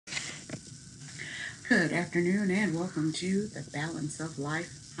Good afternoon and welcome to the Balance of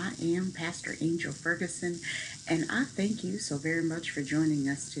Life. I am Pastor Angel Ferguson and I thank you so very much for joining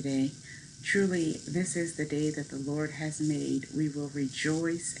us today. Truly, this is the day that the Lord has made. We will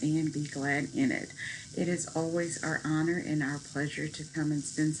rejoice and be glad in it. It is always our honor and our pleasure to come and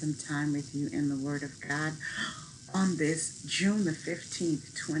spend some time with you in the Word of God on this June the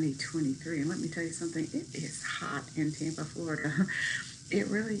 15th, 2023. And let me tell you something, it is hot in Tampa, Florida. It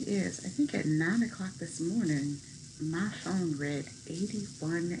really is. I think at 9 o'clock this morning, my phone read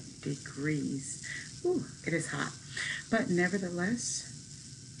 81 degrees. Ooh, it is hot. But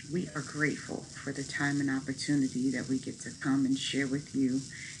nevertheless, we are grateful for the time and opportunity that we get to come and share with you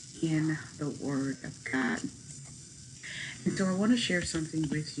in the Word of God. And so I want to share something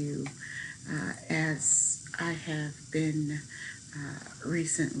with you as I have been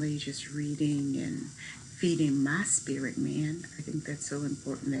recently just reading and feeding my spirit man. I think that's so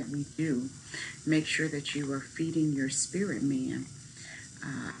important that we do. Make sure that you are feeding your spirit man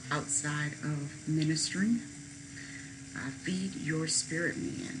outside of ministering. Feed your spirit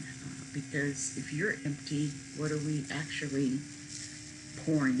man because if you're empty, what are we actually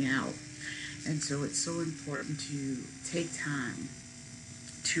pouring out? And so it's so important to take time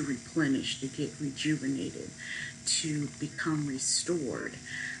to replenish, to get rejuvenated, to become restored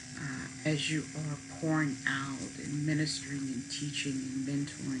as you are pouring out and ministering and teaching and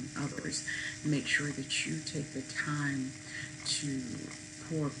mentoring others. Make sure that you take the time to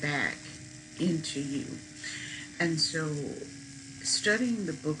pour back into you. And so, studying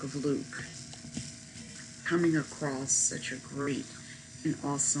the book of Luke, coming across such a great and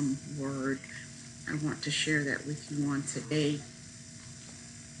awesome word, I want to share that with you on today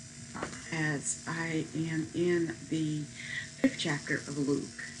as I am in the 5th chapter of Luke.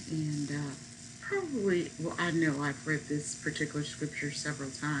 And I know I've read this particular scripture several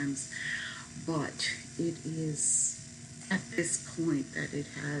times, but it is at this point that it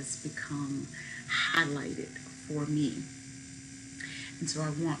has become highlighted for me. And so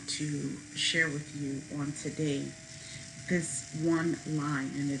I want to share with you on today this one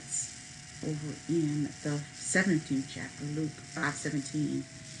line, and it's over in the 17th chapter, Luke 5:17.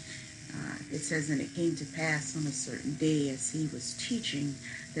 It says, "And it came to pass on a certain day as he was teaching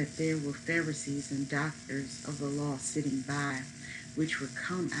that there were Pharisees and doctors of the law sitting by, which were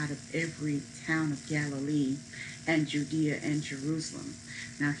come out of every town of Galilee and Judea and Jerusalem."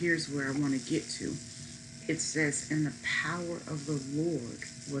 Now here's where I want to get to. It says, "And the power of the Lord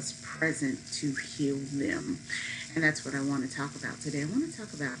was present to heal them." And that's what I want to talk about today. I want to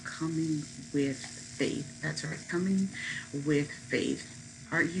talk about coming with faith. That's right, coming with faith.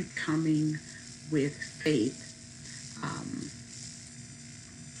 Are you coming with faith?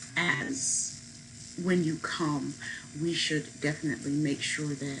 As when you come, we should definitely make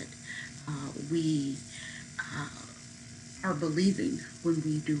sure that we are believing when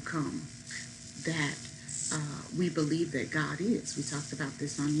we do come, that we believe that God is. We talked about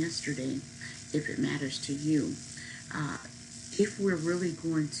this on yesterday, if it matters to you. If we're really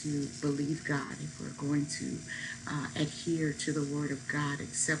going to believe God, if we're going to adhere to the Word of God,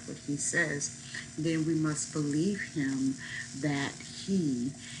 accept what He says, then we must believe Him that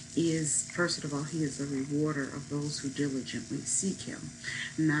He is, first of all, He is the rewarder of those who diligently seek Him.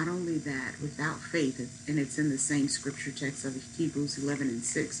 Not only that, without faith, and it's in the same scripture text of Hebrews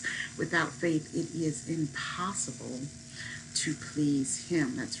 11:6, without faith it is impossible to please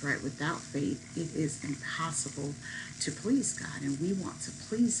Him. That's right, without faith it is impossible to please God, and we want to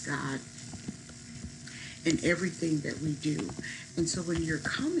please God in everything that we do. And so when you're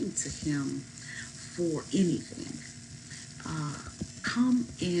coming to Him for anything, come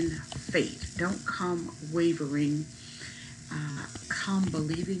in faith. Don't come wavering. Come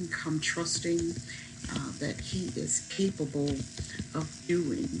believing, come trusting that He is capable of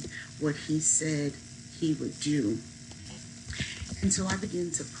doing what He said He would do. And so I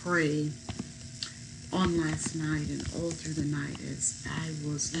began to pray on last night and all through the night as I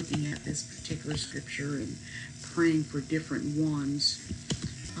was looking at this particular scripture and praying for different ones,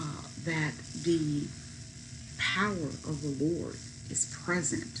 that the power of the Lord is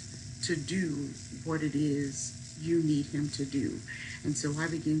present to do what it is you need Him to do. And so I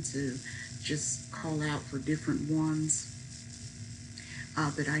begin to just call out for different ones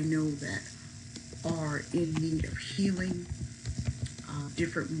that I know that are in need of healing,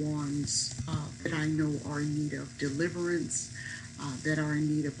 different ones that I know are in need of deliverance, that are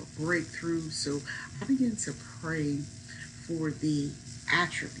in need of a breakthrough. So I begin to pray for the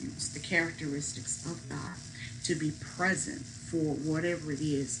attributes, the characteristics of God to be present for whatever it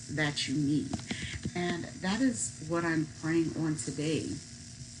is that you need. And that is what I'm praying on today.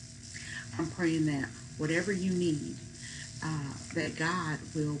 I'm praying that whatever you need, that God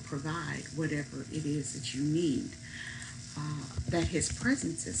will provide whatever it is that you need, that His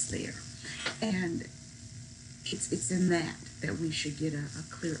presence is there. And it's in that we should get a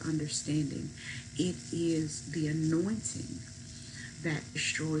clear understanding. It is the anointing that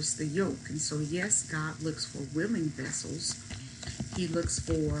destroys the yoke. And so, yes, God looks for willing vessels. He looks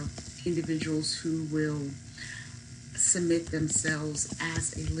for individuals who will submit themselves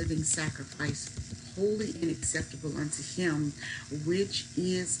as a living sacrifice, holy and acceptable unto Him, which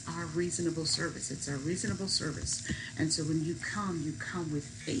is our reasonable service. It's our reasonable service. And so when you come with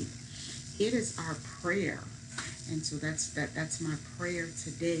faith. It is our prayer. And so that's my prayer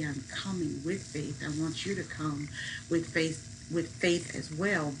today. I'm coming with faith. I want you to come with faith as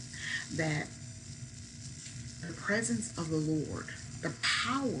well, that the presence of the Lord, the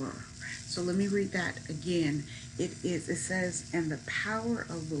power. So let me read that again. It says, and the power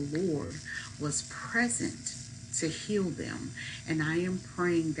of the Lord was present to heal them. And I am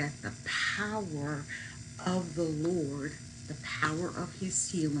praying that the power of the Lord, the power of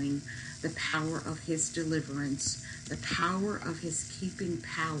His healing, the power of His deliverance, the power of His keeping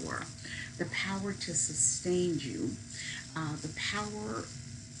power, the power to sustain you, the power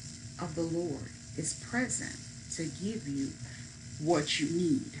of the Lord is present to give you what you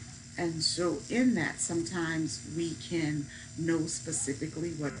need. And so in that, sometimes we can know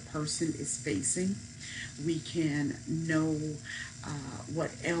specifically what a person is facing. We can know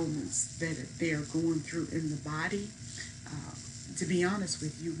what ailments that they're going through in the body. To be honest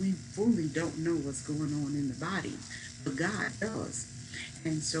with you, we fully don't know what's going on in the body, but God does.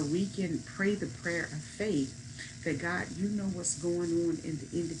 And so we can pray the prayer of faith that God, you know what's going on in the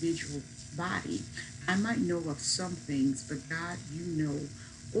individual body. I might know of some things, but God, you know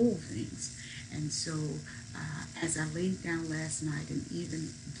all things. And so as I laid down last night and even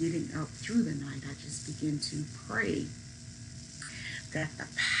getting up through the night, I just began to pray that the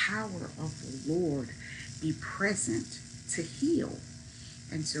power of the Lord be present to heal.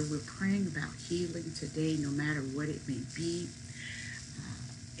 And so we're praying about healing today, no matter what it may be,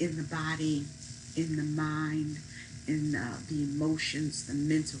 in the body, in the mind, in the emotions, the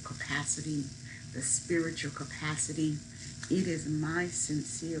mental capacity, the spiritual capacity. It is my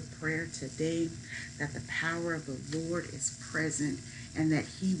sincere prayer today that the power of the Lord is present and that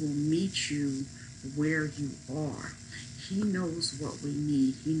He will meet you where you are. He knows what we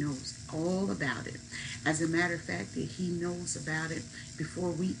need. He knows all about it. As a matter of fact, that He knows about it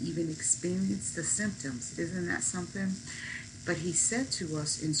before we even experience the symptoms. Isn't that something? But He said to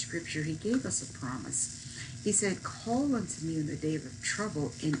us in Scripture, He gave us a promise. He said, call unto me in the day of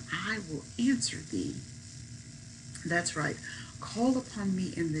trouble, and I will answer thee. That's right. Call upon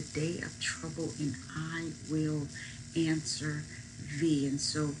me in the day of trouble, and I will answer thee. And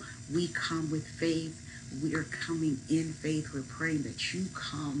so we come with faith. We are coming in faith. We're praying that you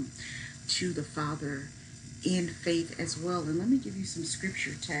come to the Father in faith as well. And let me give you some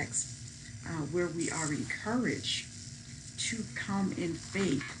scripture texts where we are encouraged to come in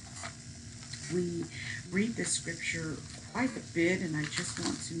faith. We read the scripture quite a bit, and I just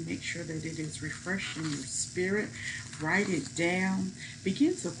want to make sure that it is refreshed in your spirit. Write it down.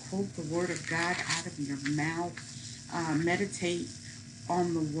 Begin to quote the word of God out of your mouth. Meditate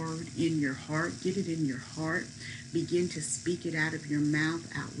on the word in your heart. Get it in your heart. Begin to speak it out of your mouth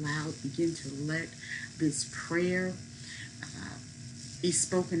out loud. Begin to let this prayer be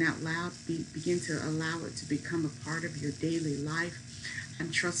spoken out loud. Begin to allow it to become a part of your daily life.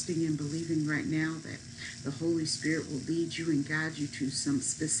 I'm trusting and believing right now that the Holy Spirit will lead you and guide you to some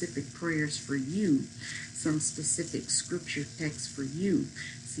specific prayers for you, some specific scripture texts for you.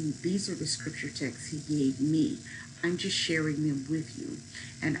 See, these are the scripture texts He gave me. I'm just sharing them with you.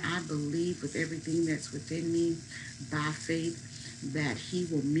 And I believe with everything that's within me, by faith, that He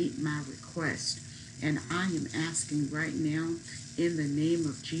will meet my request. And I am asking right now, in the name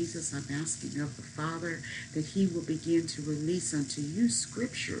of Jesus, I'm asking of the Father that He will begin to release unto you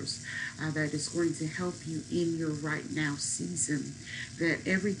scriptures that is going to help you in your right now season, that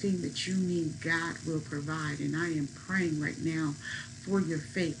everything that you need, God will provide. And I am praying right now for your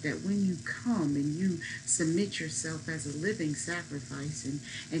faith, that when you come and you submit yourself as a living sacrifice,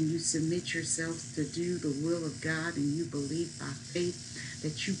 and you submit yourself to do the will of God, and you believe by faith,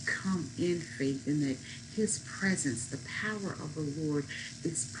 that you come in faith, and that His presence, the power of the Lord,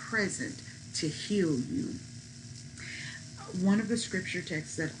 is present to heal you. One of the scripture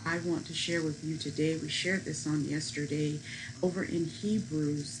texts that I want to share with you today, we shared this on yesterday over in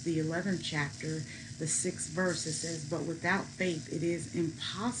Hebrews, the 11th chapter, the 6th verse. It says, "But without faith it is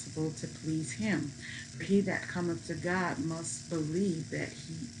impossible to please him. For he that cometh to God must believe that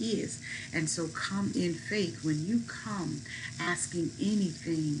he is." And so come in faith. When you come asking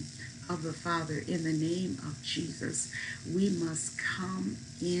anything of the Father in the name of Jesus, we must come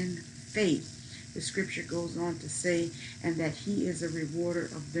in faith. The scripture goes on to say, "And that he is a rewarder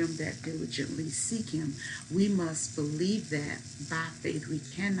of them that diligently seek him." We must believe that by faith. We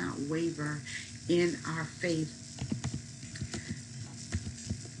cannot waver in our faith.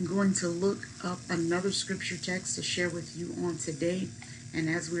 I'm going to look up another scripture text to share with you on today. And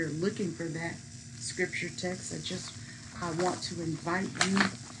as we're looking for that scripture text, I want to invite you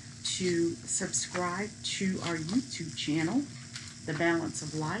to subscribe to our YouTube channel, The Balance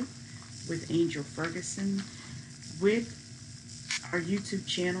of Life with Angel Ferguson. With our YouTube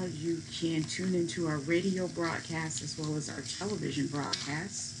channel, you can tune into our radio broadcast as well as our television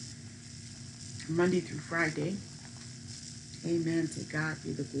broadcasts, Monday through Friday. Amen. To God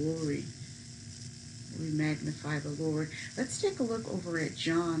be the glory. We magnify the Lord. Let's take a look over at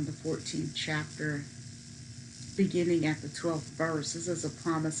John, the 14th chapter, beginning at the 12th verse. This is a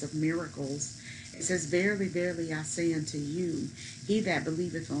promise of miracles. It says, "Verily, verily, I say unto you, he that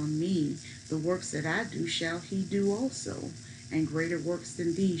believeth on me, the works that I do shall he do also, and greater works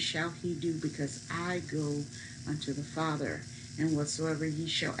than these shall he do, because I go unto the Father. And whatsoever ye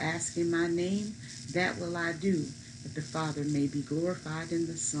shall ask in my name, that will I do, that the Father may be glorified in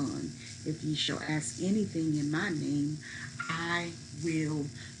the Son. If ye shall ask anything in my name, I will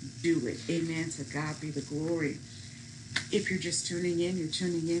do it." Amen. To God be the glory. If you're just tuning in, you're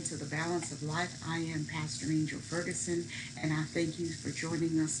tuning in to The Balance of Life. I am Pastor Angel Ferguson, and I thank you for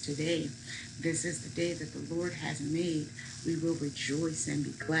joining us today. This is the day that the Lord has made. We will rejoice and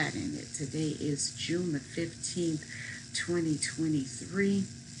be glad in it. Today is June the 15th, 2023.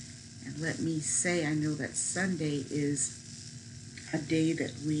 And let me say, I know that Sunday is a day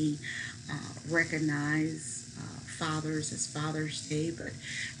that we recognize fathers as Father's Day, but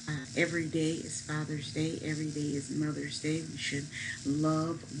every day is Father's Day. Every day is Mother's Day. We should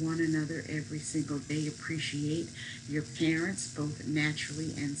love one another every single day. Appreciate your parents, both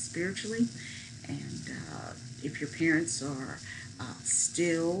naturally and spiritually. And if your parents are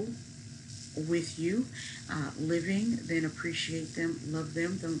still with you, living, then appreciate them, love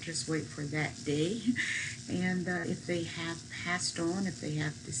them. Don't just wait for that day. And if they have passed on, if they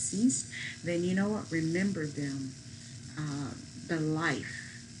have deceased, then you know what? Remember them, the life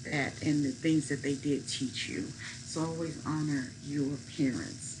that and the things that they did teach you. So always honor your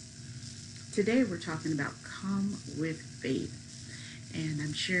parents. Today we're talking about come with faith. And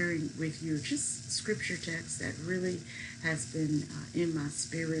I'm sharing with you just scripture text that really has been in my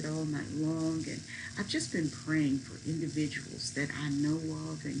spirit all night long. And I've just been praying for individuals that I know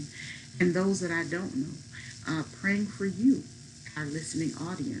of and those that I don't know. Praying for you, our listening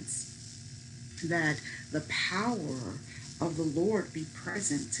audience, that the power of the Lord be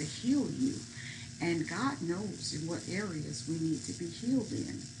present to heal you. And God knows in what areas we need to be healed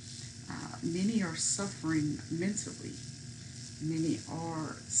in. Many are suffering mentally. Many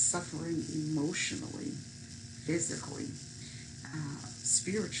are suffering emotionally, physically,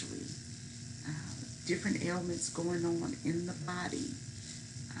 spiritually. Different ailments going on in the body.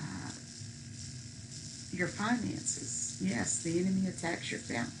 Your finances. Yes, the enemy attacks your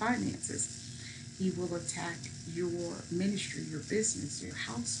finances. He will attack your ministry, your business, your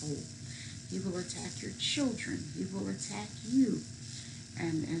household. He will attack your children. He will attack you.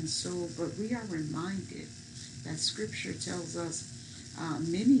 And so, but we are reminded that scripture tells us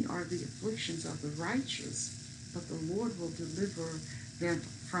many are the afflictions of the righteous, but the Lord will deliver them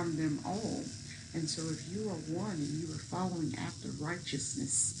from them all. And so if you are one and you are following after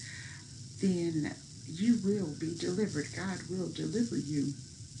righteousness, then you will be delivered. God will deliver you.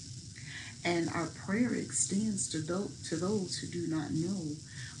 And our prayer extends to those who do not know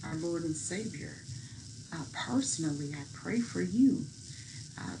our Lord and Savior. Personally, I pray for you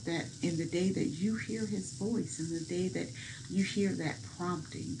that in the day that you hear his voice, in the day that you hear that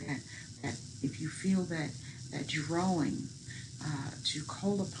prompting, that if you feel that drawing to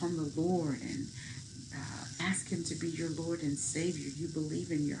call upon the Lord and ask him to be your Lord and Savior, you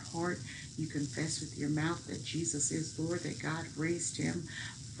believe in your heart, you confess with your mouth that Jesus is Lord, that God raised him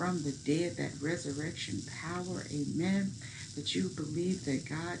from the dead, that resurrection power, amen, that you believe that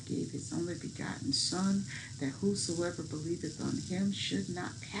God gave his only begotten Son, that whosoever believeth on him should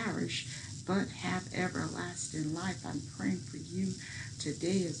not perish, but have everlasting life. I'm praying for you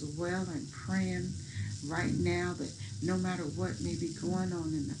today as well. I'm praying right now that no matter what may be going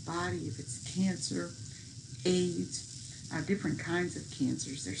on in the body, if it's cancer, AIDS, different kinds of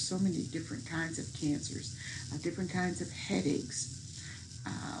cancers. There's so many different kinds of cancers, different kinds of headaches.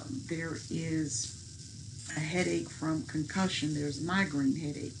 There is a headache from concussion. There's migraine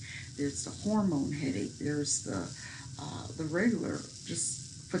headache. There's the hormone headache. There's the regular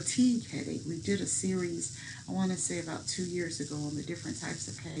just fatigue headache. We did a series, I want to say about 2 years ago, on the different types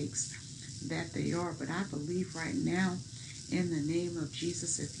of headaches that they are. But I believe right now, in the name of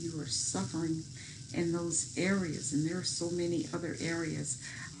Jesus, if you are suffering in those areas, and there are so many other areas,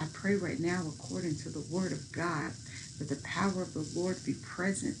 I pray right now, according to the Word of God, that the power of the Lord be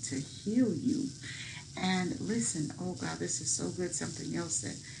present to heal you. And listen, oh God, this is so good. Something else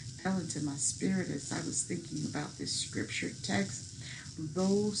that fell into my spirit as I was thinking about this scripture text.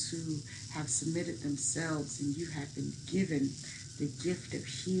 Those who have submitted themselves and you have been given the gift of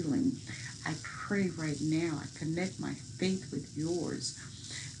healing, I pray right now, I connect my faith with yours,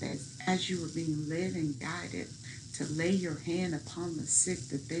 that as you are being led and guided to lay your hand upon the sick,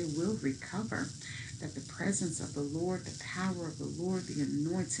 that they will recover, that the presence of the Lord, the power of the Lord, the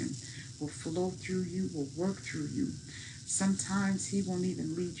anointing will flow through you, will work through you. Sometimes he won't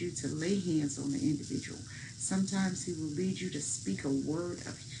even lead you to lay hands on the individual. Sometimes he will lead you to speak a word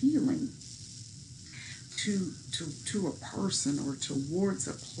of healing to a person or towards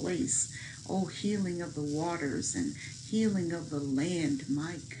a place. Oh, healing of the waters and healing of the land,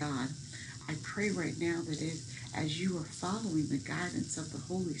 my God. I pray right now that as you are following the guidance of the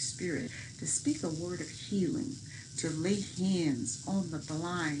Holy Spirit, to speak a word of healing, to lay hands on the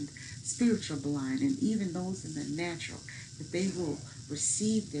blind, spiritual blind, and even those in the natural, that they will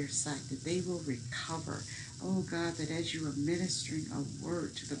receive their sight, that they will recover. Oh God, that as you are ministering a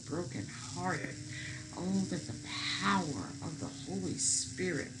word to the brokenhearted, oh, that the power of the Holy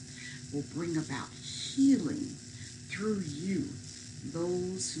Spirit will bring about healing through you,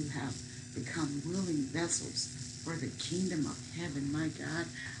 those who have become willing vessels for the kingdom of heaven. My God,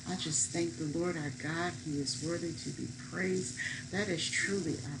 I just thank the Lord our God. He is worthy to be praised. That is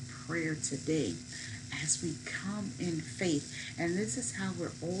truly our prayer today as we come in faith. And this is how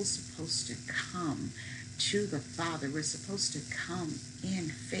we're all supposed to come to the Father. We're supposed to come in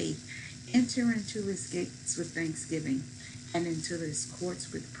faith, enter into his gates with thanksgiving, and into his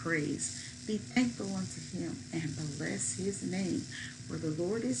courts with praise. Be thankful unto him and bless his name, for the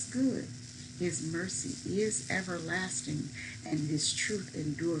Lord is good. His mercy is everlasting, and his truth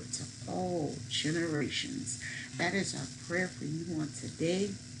endureth to all generations. That is our prayer for you on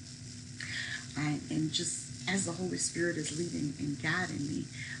today. And just as the Holy Spirit is leading and guiding me,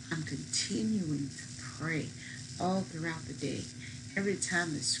 I'm continuing to pray all throughout the day. Every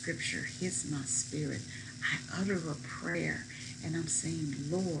time the scripture hits my spirit, I utter a prayer, and I'm saying,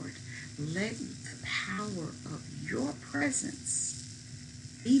 Lord, let the power of your presence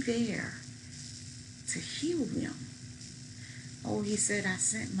be there to heal them. Oh, he said, I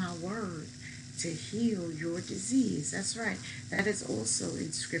sent my word to heal your disease. That's right. That is also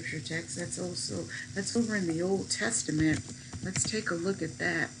in scripture text. That's over in the Old Testament. Let's take a look at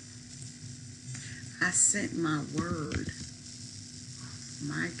that. I sent my word.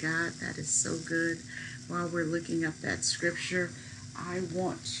 My God, that is so good. While we're looking up that scripture, I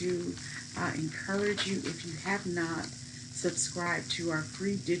want to encourage you, if you have not subscribed to our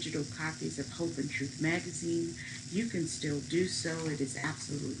free digital copies of Hope and Truth magazine, you can still do so. It is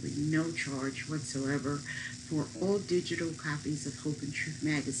absolutely no charge whatsoever for all digital copies of Hope and Truth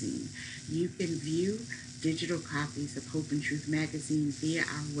magazine. You can view digital copies of Hope and Truth magazine via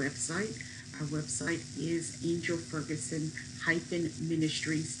our website. Our website is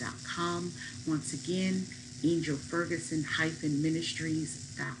angelferguson-ministries.com. Once again,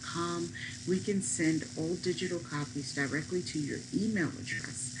 angelferguson-ministries.com. We can send all digital copies directly to your email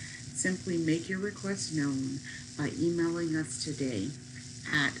address. Simply make your request known by emailing us today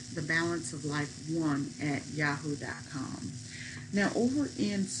at thebalanceoflife1@yahoo.com. Now, over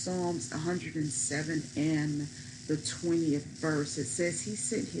in Psalms 107 and the 20th verse, it says, he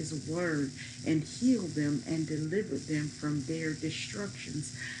sent his word and healed them and delivered them from their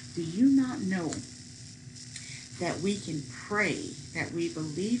destructions. Do you not know that we can pray, that we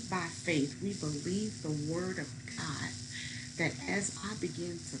believe by faith, we believe the word of God, that as I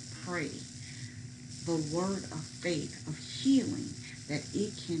begin to pray the word of faith, of healing, that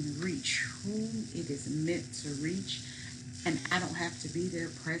it can reach whom it is meant to reach, and I don't have to be there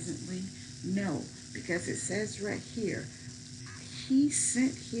presently? No, because it says right here, he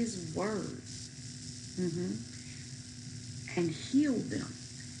sent his word and healed them.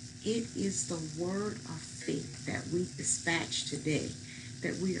 It is the word of faith that we dispatch today.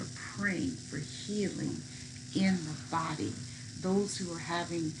 that we are praying for healing in the body. Those who are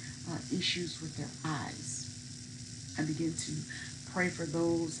having issues with their eyes. I begin to pray for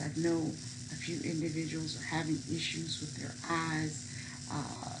those. I know a few individuals are having issues with their eyes.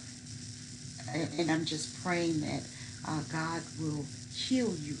 Uh, and I'm just praying that God will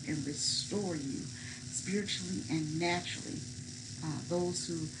heal you and restore you spiritually and naturally. Those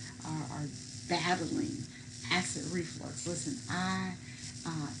who are battling acid reflux. Listen, I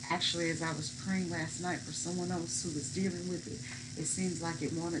actually, as I was praying last night for someone else who was dealing with it, it seems like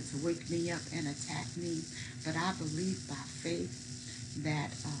it wanted to wake me up and attack me. But I believe by faith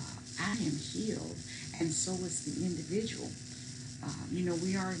that I am healed, and so is the individual.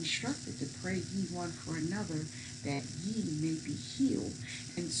 We are instructed to pray ye one for another that ye may be healed.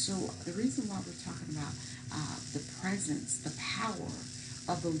 And so the reason why we're talking about the presence, the power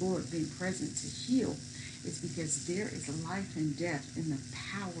of the Lord being present to heal is because there is life and death in the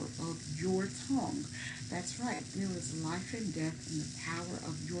power of your tongue. That's right. There is life and death in the power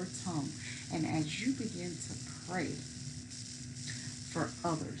of your tongue. And as you begin to pray for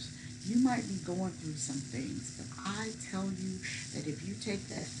others, you might be going through some things, but I tell you that if you take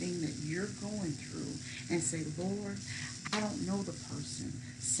that thing that you're going through and say, Lord, I don't know the person,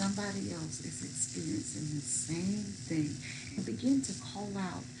 somebody else is experiencing the same thing, and begin to call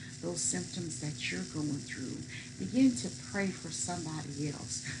out those symptoms that you're going through. Begin to pray for somebody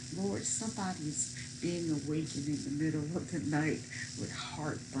else. Lord, somebody's being awakened in the middle of the night with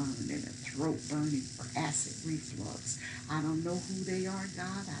heartburn and a throat burning for acid reflux. I don't know who they are,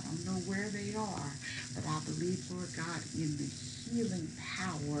 God. I don't know where they are. But I believe, Lord God, in the healing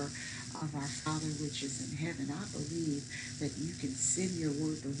power of our Father which is in heaven. I believe that you can send your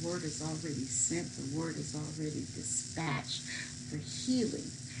word. The word is already sent. The word is already dispatched for healing.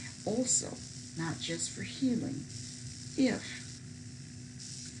 Also, not just for healing.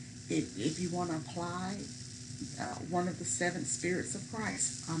 If you want to apply one of the seven spirits of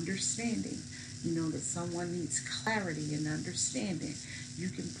Christ, understanding, that someone needs clarity and understanding, you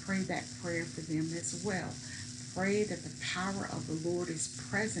can pray that prayer for them as well. Pray that the power of the Lord is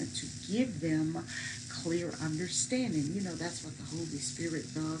present to give them clear understanding. That's what the Holy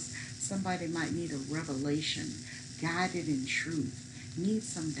Spirit does. Somebody might need a revelation, guided in truth, need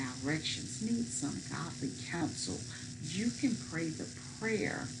some directions, need some godly counsel. You can pray the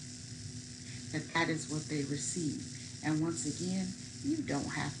prayer that is what they receive. And once again, you don't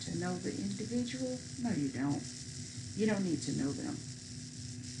have to know the individual. No, you don't. You don't need to know them.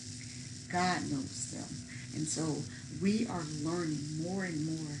 God knows them. And so we are learning more and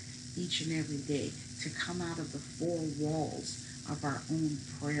more each and every day to come out of the four walls of our own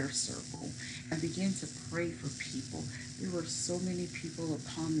prayer circle and begin to pray for people. There were so many people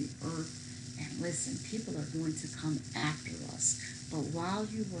upon the earth. And listen, people are going to come after us. But while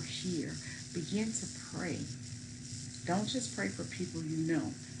you were here, begin to pray. Don't just pray for people you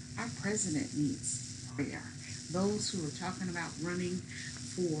know. Our president needs prayer. Those who are talking about running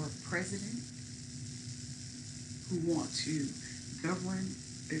for president, who want to govern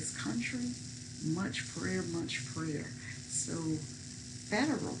this country, much prayer, much prayer. So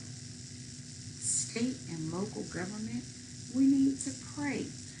federal, state, and local government, we need to pray.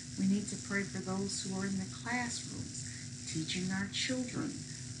 We need to pray for those who are in the classrooms, teaching our children,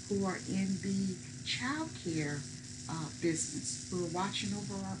 who are in the child care business, who are watching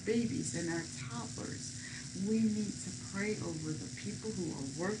over our babies and our toddlers. We need to pray over the people who are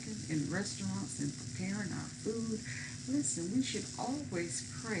working in restaurants and preparing our food. Listen, we should always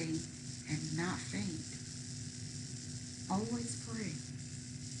pray and not faint. Always pray.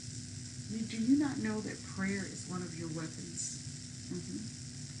 Do you not know that prayer is one of your weapons?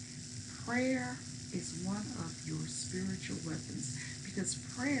 Prayer is one of your spiritual weapons, because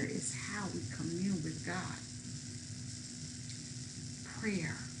prayer is how we commune with God.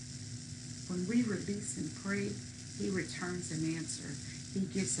 Prayer. When we release and pray, he returns an answer. He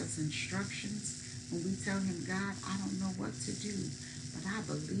gives us instructions. When we tell him, God, I don't know what to do, but I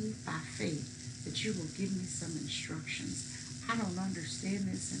believe by faith that you will give me some instructions. I don't understand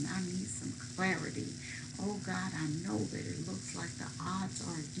this and I need some clarity. Oh God, I know that it looks like the odds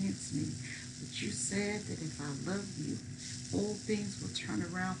are against me, but you said that if I love you, all things will turn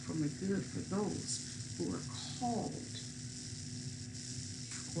around for my good for those who are called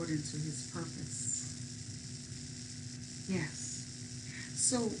according to his purpose. Yes.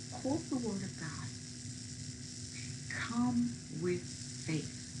 So quote the word of God. Come with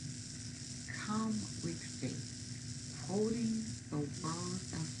faith. Come with faith. Quoting the word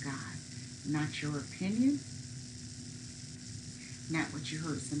of God. Not your opinion. Not what you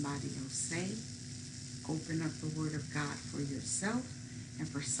heard somebody else say. Open up the word of God for yourself And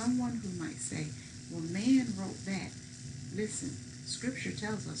for someone who might say, well, man wrote that. Listen, Scripture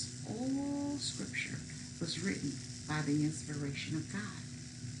tells us all Scripture was written by the inspiration of God.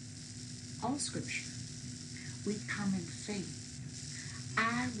 All Scripture. We come in faith.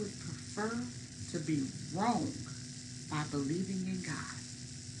 I would prefer to be wrong by believing in God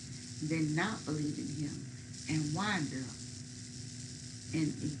than not believe in Him and wind up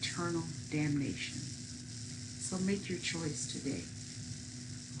in eternal damnation. So make your choice today.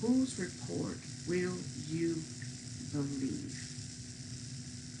 Whose report will you believe?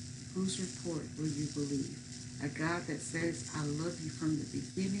 Whose report will you believe? A God that says, I love you from the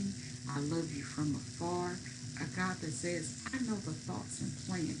beginning, I love you from afar. A God that says, I know the thoughts and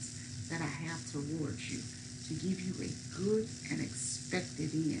plans that I have towards you, to give you a good and expected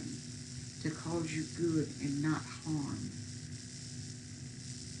end, to cause you good and not harm.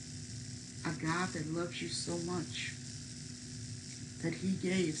 A God that loves you so much that He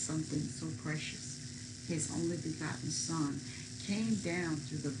gave something so precious. His only begotten Son came down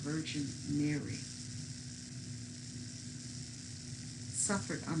through the Virgin Mary,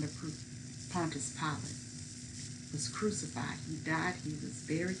 suffered under Pontius Pilate, was crucified, He died, He was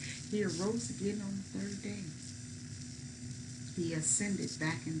buried, He arose again on the third day. He ascended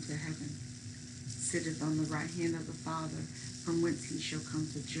back into heaven, sitteth on the right hand of the Father, from whence He shall come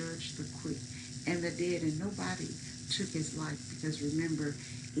to judge the quick and the dead. And nobody took His life, because remember,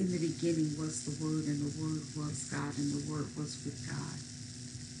 in the beginning was the Word, and the Word was God, and the Word was with God.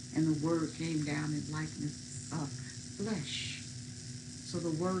 And the Word came down in likeness of flesh. So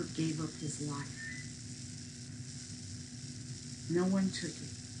the Word gave up His life. No one took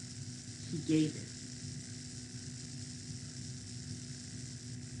it. He gave it.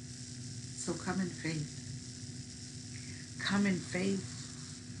 So come in faith. Come in faith.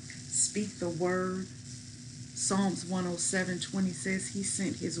 Speak the Word. Psalms 107:20 says He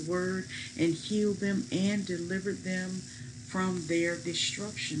sent His word and healed them and delivered them from their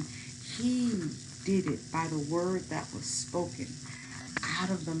destruction. He did it by the word that was spoken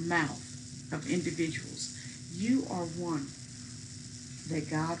out of the mouth of individuals. You are one that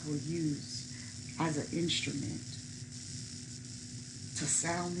God will use as an instrument to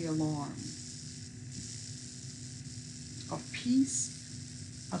sound the alarm of peace,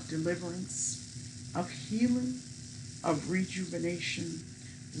 of deliverance, of healing, of rejuvenation,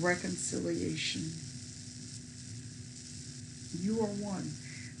 reconciliation. You are one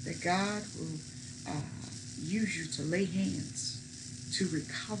that God will use you to lay hands, to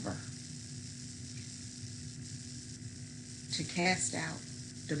recover, to cast out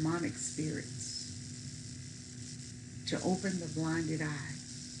demonic spirits, to open the blinded eye.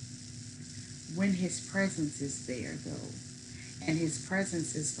 When His presence is there, though, and His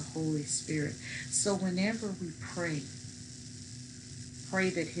presence is the Holy Spirit. So whenever we pray,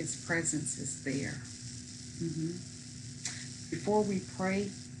 pray that His presence is there. Before we pray,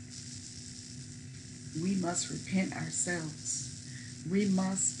 we must repent ourselves. We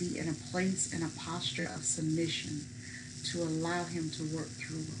must be in a place and a posture of submission to allow Him to work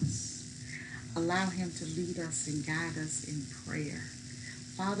through us. Allow Him to lead us and guide us in prayer.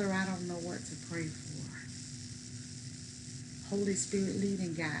 Father, I don't know what to pray for. Holy Spirit, lead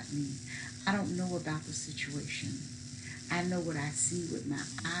and guide me. I don't know about the situation. I know what I see with my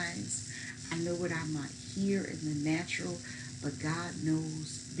eyes. I know what I might hear in the natural, but God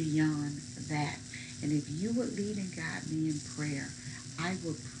knows beyond that. And if you would lead and guide me in prayer, I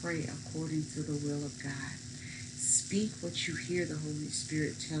will pray according to the will of God. Speak what you hear the Holy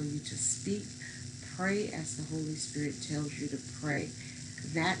Spirit tell you to speak. Pray as the Holy Spirit tells you to pray.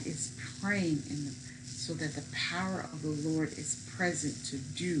 That is praying so that the power of the Lord is present to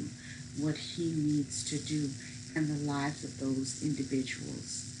do what He needs to do in the lives of those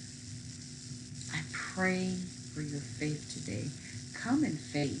individuals. I pray for your faith today. Come in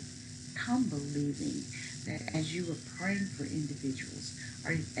faith. Come believing that as you are praying for individuals,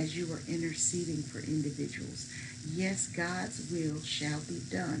 or as you are interceding for individuals, yes, God's will shall be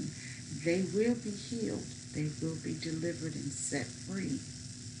done. They will be healed. They will be delivered and set free.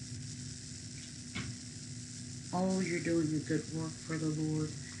 Oh, you're doing a good work for the Lord.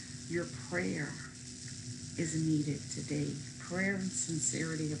 Your prayer is needed today. Prayer and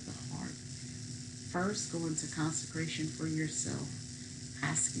sincerity of the heart. First, go into consecration for yourself,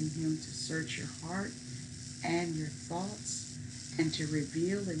 asking Him to search your heart and your thoughts, and to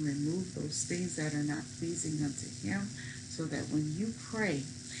reveal and remove those things that are not pleasing unto Him, so that when you pray,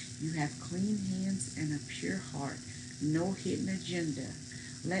 you have clean hands and a pure heart, no hidden agenda.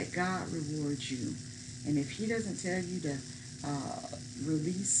 Let God reward you. And if He doesn't tell you to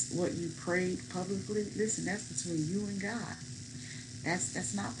release what you prayed publicly, listen, that's between you and God.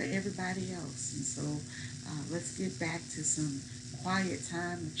 That's not for everybody else. And so let's get back to some quiet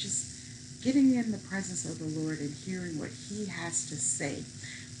time of just getting in the presence of the Lord and hearing what He has to say.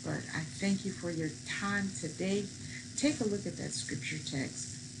 But I thank you for your time today. Take a look at that scripture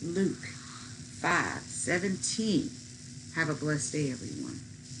text, Luke 5:17. Have a blessed day, everyone.